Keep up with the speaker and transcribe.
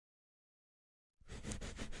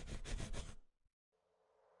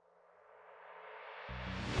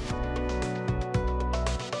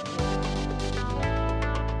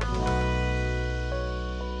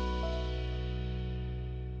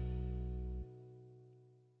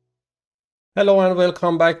Hello and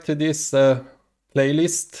welcome back to this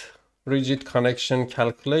playlist, rigid connection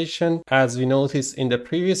calculation. As we noticed in the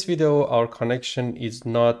previous video, our connection is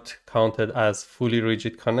not counted as fully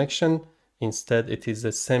rigid connection. Instead, it is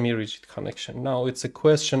a semi-rigid connection. Now, it's a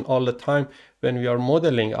question all the time when we are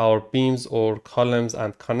modeling our beams or columns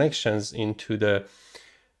and connections into the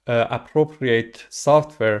appropriate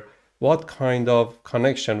software, what kind of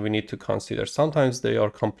connection we need to consider. Sometimes they are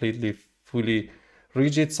completely fully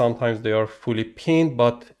rigid, sometimes they are fully pinned,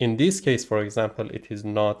 but in this case, for example, it is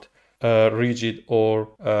not rigid or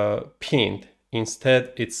pinned.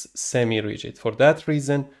 Instead, it's semi-rigid. For that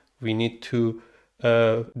reason, we need to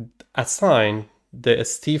assign the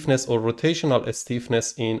stiffness or rotational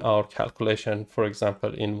stiffness in our calculation, for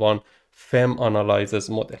example, in one FEM analysis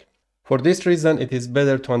model. For this reason, it is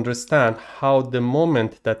better to understand how the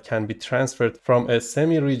moment that can be transferred from a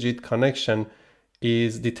semi-rigid connection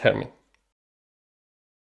is determined.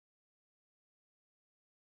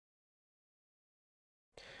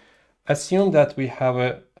 Assume that we have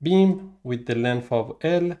a beam with the length of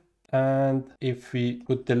L, and if we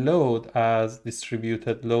put the load as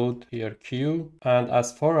distributed load here Q, and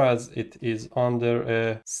as far as it is under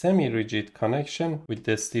a semi-rigid connection with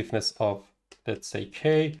the stiffness of, let's say,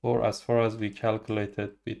 K, or as far as we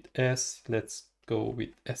calculated with S, let's go with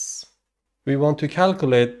S. We want to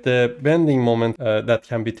calculate the bending moment that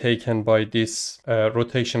can be taken by this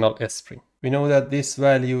rotational S-spring. We know that this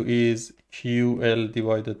value is QL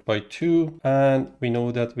divided by 2, and we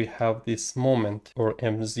know that we have this moment or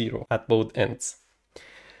M0 at both ends.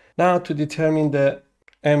 Now, to determine the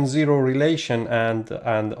M0 relation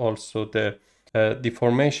and also the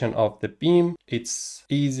deformation of the beam, it's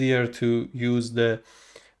easier to use the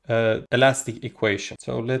elastic equation.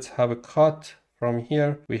 So let's have a cut. From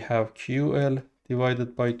here, we have QL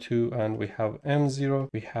divided by 2, and we have M0.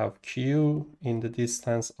 We have Q in the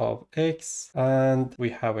distance of X, and we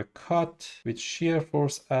have a cut with shear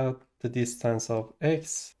force at the distance of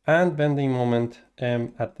X, and bending moment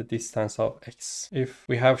M at the distance of X. If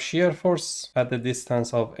we have shear force at the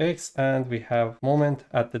distance of X and we have moment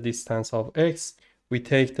at the distance of X, we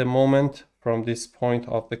take the moment from this point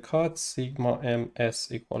of the cut, sigma ms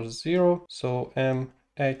equals 0. So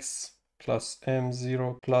mx plus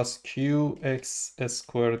m0 plus qx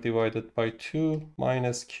squared divided by 2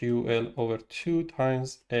 minus ql over 2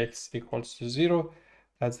 times x equals to 0.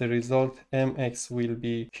 As a result, mx will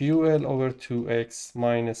be ql over 2x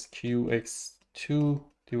minus qx2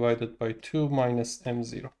 divided by 2 minus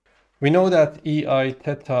m0. We know that ei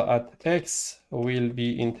theta at x will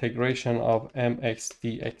be integration of mx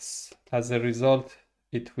dx. As a result,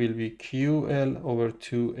 it will be ql over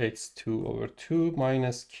 2x2 over 2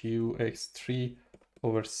 minus qx3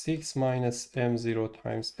 over 6 minus m0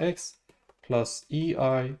 times x plus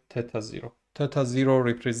ei theta 0. Theta 0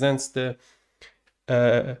 represents the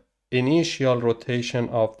initial rotation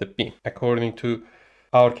of the beam. According to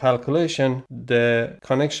our calculation, the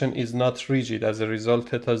connection is not rigid. As a result,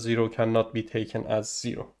 theta 0 cannot be taken as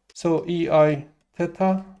 0. So ei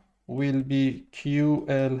theta will be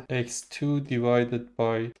QL x2 divided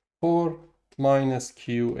by 4 minus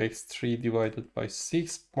QX3 divided by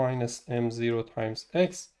 6 minus M0 times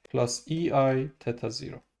X plus EI theta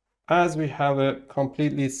 0. As we have a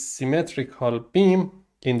completely symmetrical beam,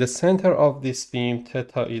 in the center of this beam,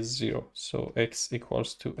 theta is 0. So X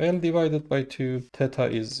equals to L divided by 2, theta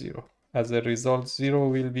is 0. As a result, 0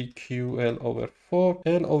 will be QL over 4,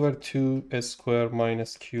 L over 2 square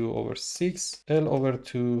minus Q over 6, L over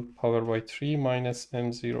 2 power by 3 minus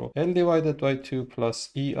M0, L divided by 2 plus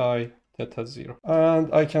EI theta 0.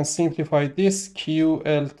 And I can simplify this.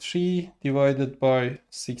 QL3 divided by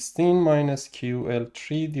 16 minus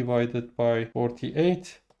QL3 divided by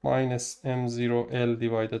 48 minus M0L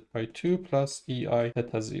divided by 2 plus EI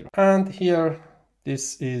theta 0. And here,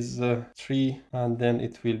 this is 3, and then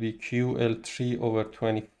it will be QL3 over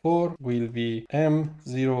 24 will be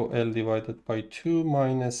M0L divided by 2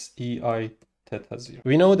 minus EI theta 0.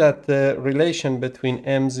 We know that the relation between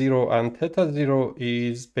M0 and theta 0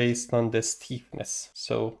 is based on the stiffness.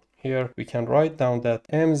 So here we can write down that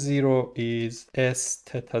M0 is S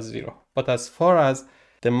theta 0. But as far as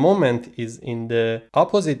the moment is in the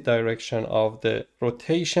opposite direction of the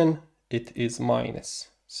rotation, it is minus.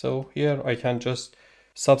 So here I can just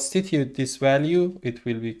substitute this value. It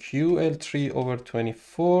will be QL3 over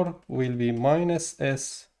 24 will be minus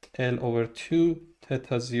S L over 2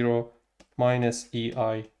 theta 0 minus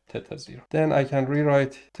EI theta 0. Then I can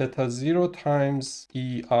rewrite theta 0 times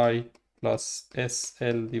EI plus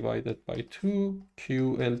SL divided by 2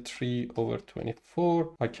 QL3 over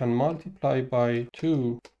 24. I can multiply by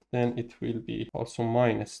 2 then it will be also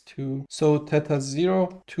 -2. So theta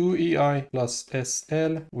 0, 2ei plus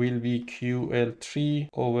SL will be QL3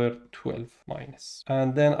 over 12 minus.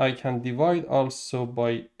 And then I can divide also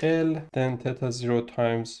by L, then theta 0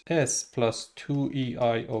 times S plus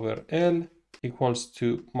 2ei over L equals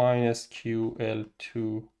to minus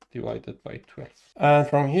QL2 divided by 12. And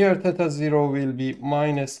from here, theta 0 will be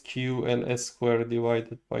minus QL square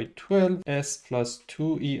divided by 12 S plus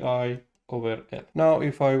 2ei over L. Now,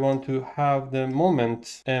 if I want to have the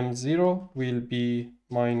moment, M0 will be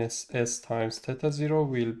minus S times theta 0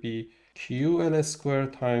 will be QL square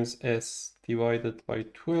times S divided by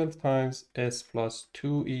 12 times S plus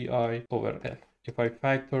 2ei over L. If I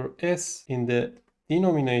factor S in the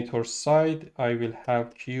denominator side, I will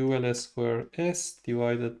have QL square S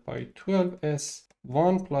divided by 12S,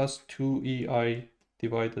 1 plus 2ei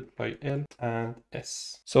divided by L and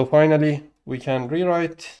S. So finally, we can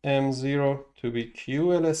rewrite M0 to be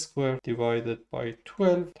QL square divided by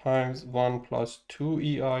 12 times 1 plus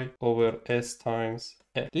 2ei over S times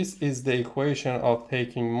L. This is the equation of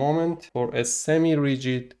taking moment for a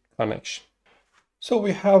semi-rigid connection. So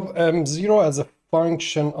we have M0 as a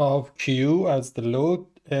function of Q as the load,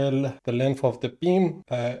 L the length of the beam,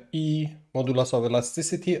 E modulus of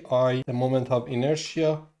elasticity, I the moment of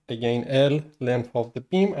inertia, again L length of the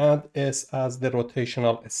beam, and S as the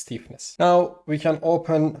rotational stiffness. Now we can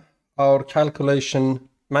open our calculation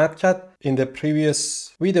MATCAD. In the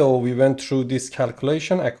previous video we went through this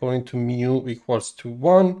calculation according to mu equals to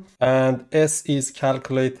 1, and S is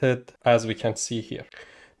calculated as we can see here.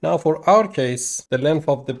 Now for our case, the length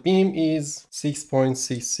of the beam is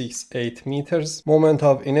 6.668 meters. Moment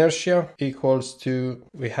of inertia equals to,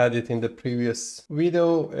 we had it in the previous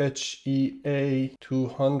video, HEA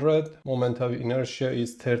 200. Moment of inertia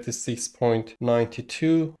is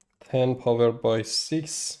 36.92. 10 power by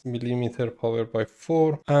 6 millimeter power by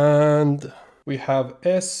 4. And we have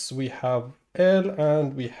S, we have L,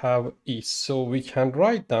 and we have E. So we can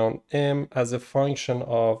write down M as a function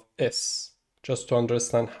of S, just to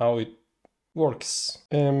understand how it works.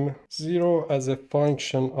 M0 as a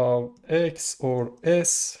function of X or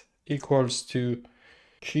S equals to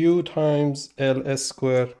Q times L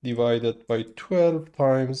square divided by 12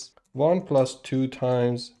 times 1 plus 2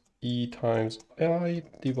 times E times I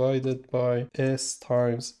divided by S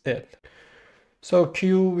times L. So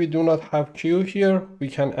Q, we do not have Q here. We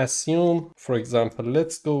can assume, for example,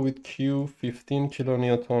 let's go with Q 15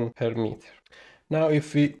 kilonewton per meter. Now,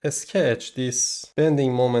 if we sketch this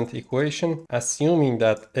bending moment equation, assuming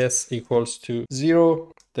that S equals to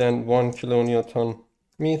 0, then 1 kilonewton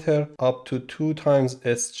meter up to 2 times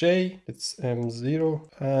Sj, it's M0,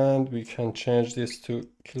 and we can change this to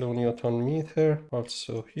kilonewton meter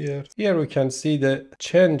also here. Here we can see the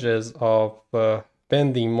changes of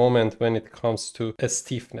bending moment when it comes to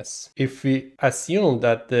stiffness. If we assume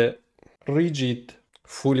that the rigid,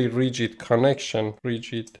 fully rigid connection,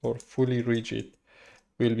 rigid or fully rigid,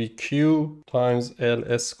 will be Q times L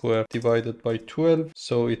square divided by 12.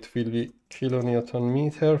 So it will be kilonewton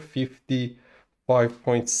meter,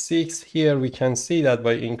 55.6. Here we can see that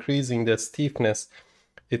by increasing the stiffness,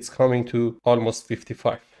 it's coming to almost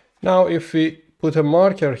 55. Now, if we put a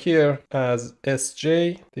marker here as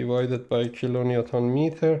Sj divided by kilonewton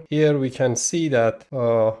meter, here we can see that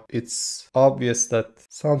it's obvious that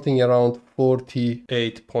something around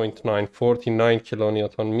 49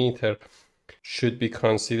 kilonewton meter should be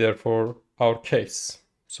considered for our case.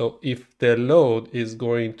 So if the load is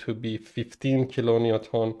going to be 15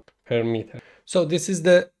 kilonewton per meter. So this is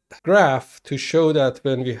the graph to show that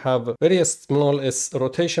when we have very small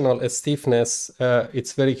rotational stiffness,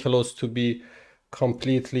 it's very close to be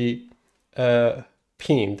completely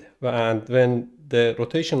pinned. And when the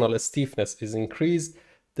rotational stiffness is increased,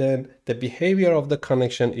 then the behavior of the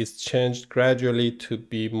connection is changed gradually to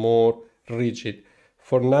be more rigid.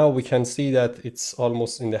 For now, we can see that it's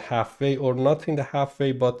almost in the halfway, or not in the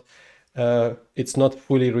halfway, but it's not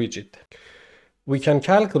fully rigid. We can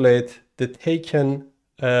calculate the taken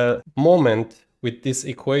moment with this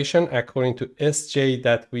equation according to Sj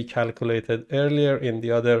that we calculated earlier in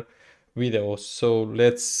the other videos. So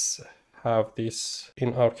let's have this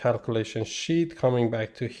in our calculation sheet. Coming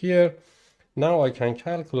back to here, now I can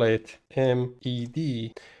calculate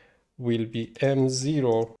MED will be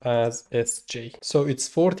M0 as Sj. So it's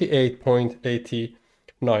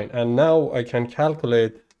 48.89. And now I can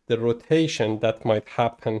calculate the rotation that might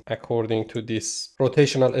happen according to this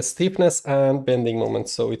rotational stiffness and bending moment.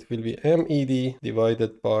 So it will be MED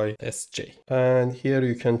divided by Sj. And here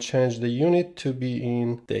you can change the unit to be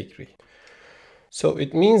in degree. So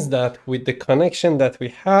it means that with the connection that we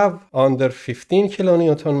have under 15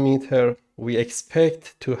 kilonewton meter, we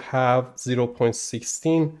expect to have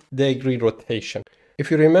 0.16 degree rotation. If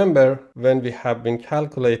you remember, when we have been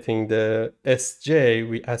calculating the Sj,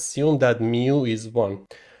 we assumed that mu is 1,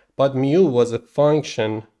 but mu was a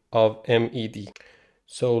function of MED.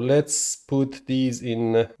 So let's put these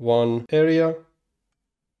in one area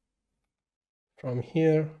from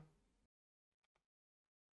here.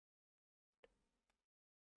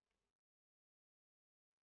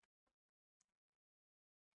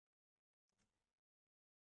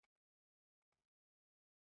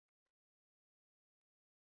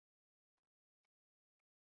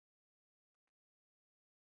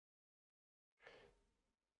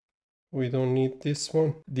 We don't need this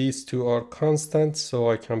one. These two are constant,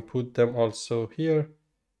 so I can put them also here.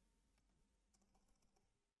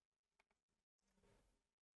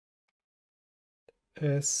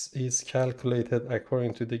 S is calculated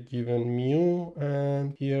according to the given mu,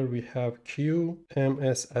 and here we have Q,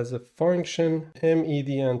 ms as a function, med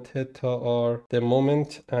and theta are the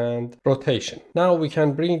moment and rotation. Now we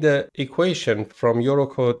can bring the equation from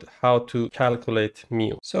Eurocode how to calculate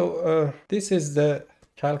mu. So this is the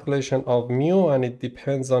calculation of mu, and it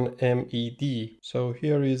depends on med. So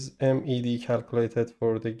here is med calculated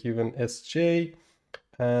for the given Sj,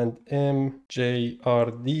 and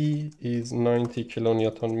mjrd is 90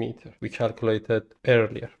 kilonewton meter. We calculated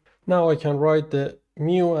earlier. Now I can write the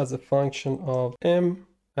mu as a function of m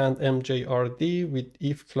and mjrd with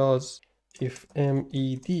if clause. If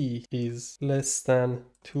med is less than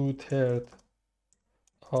 2/3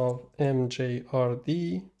 of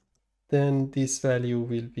mjrd, then this value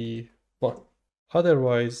will be 1.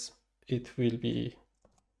 Otherwise, it will be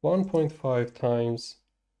 1.5 times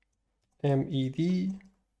med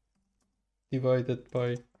divided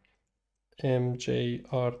by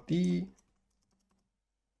mjrd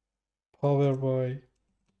power by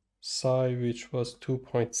psi, which was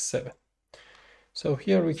 2.7. So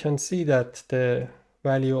here we can see that the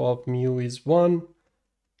value of mu is 1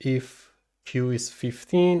 if Q is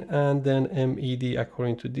 15, and then med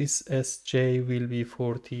according to this Sj will be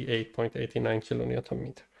 48.89 kilonewton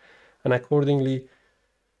meter. And accordingly,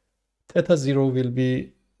 theta 0 will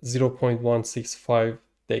be 0.165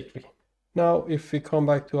 degree. Now, if we come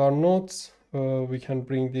back to our notes, we can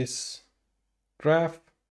bring this graph.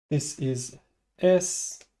 This is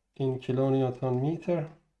S in kilonewton meter,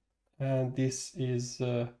 and this is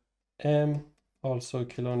M, also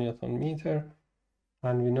kilonewton meter.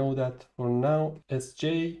 And we know that for now,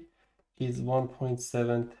 Sj is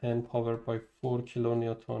 1.710 power by 4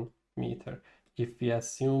 kilonewton meter, if we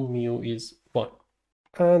assume mu is 1.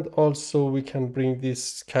 And also we can bring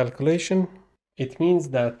this calculation. It means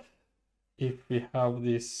that if we have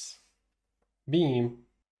this beam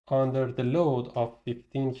under the load of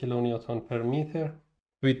 15 kilonewton per meter,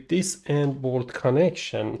 with this end bolt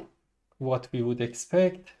connection, what we would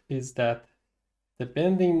expect is that the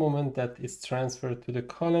bending moment that is transferred to the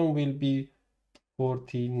column will be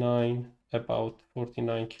about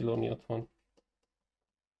 49 kilonewton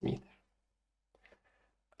meter.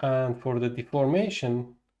 And for the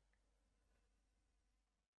deformation,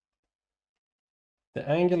 the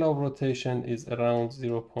angle of rotation is around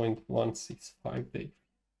 0.165 degree.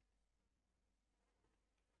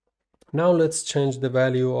 Now let's change the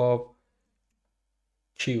value of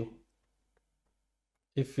Q.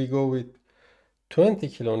 If we go with 20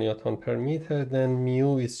 kilonewton per meter, then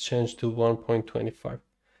mu is changed to 1.25.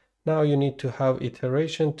 Now you need to have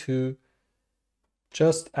iteration to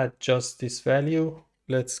just adjust this value.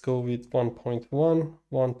 Let's go with 1.1,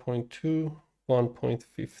 1.2,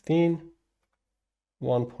 1.15,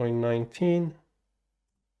 1.19,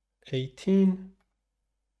 18.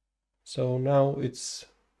 So now it's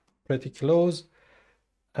pretty close.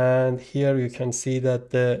 And here you can see that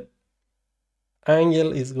the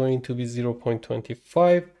angle is going to be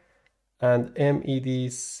 0.25 and med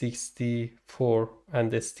is 64, and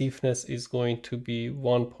the stiffness is going to be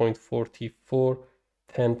 1.44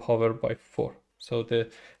 10 power by 4. So the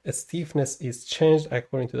stiffness is changed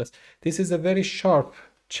according to this. This is a very sharp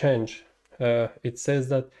change. It says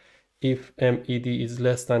that if med is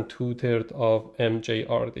less than 2/3 of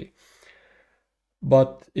mjrd,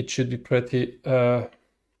 but it should be pretty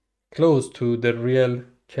close to the real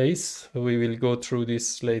case. We will go through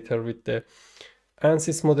this later with the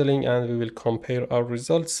ANSYS modeling, and we will compare our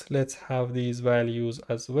results. Let's have these values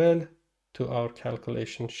as well to our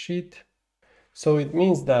calculation sheet. So it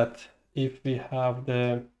means that if we have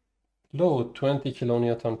the load 20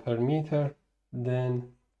 kilonewton per meter,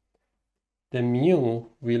 then the mu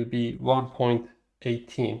will be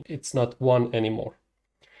 1.18. It's not 1 anymore.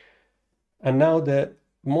 And now the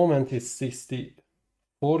moment is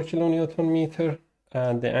 64 kilonewton meter,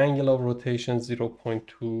 and the angle of rotation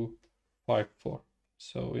 0.254.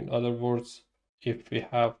 So in other words, if we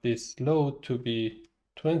have this load to be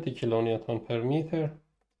 20 kilonewton per meter,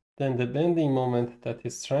 then the bending moment that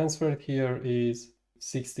is transferred here is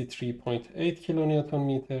 63.8 kilonewton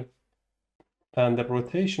meter, and the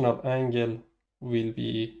rotational angle will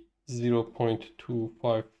be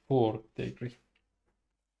 0.254 degree.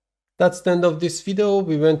 That's the end of this video.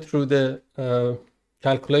 We went through the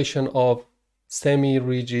calculation of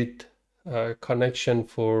semi-rigid connection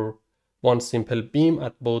for one simple beam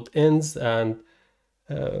at both ends, and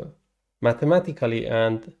mathematically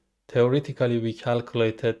and theoretically we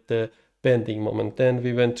calculated the bending moment. Then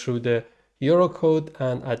we went through the Eurocode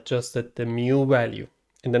and adjusted the mu value.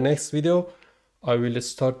 In the next video, I will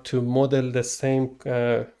start to model the same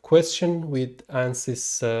question with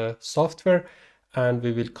ANSYS software, and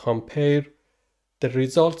we will compare the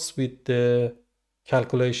results with the hand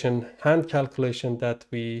calculation that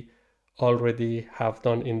we already have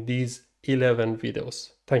done in these 11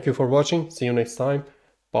 videos. Thank you for watching. See you next time.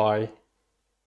 Bye.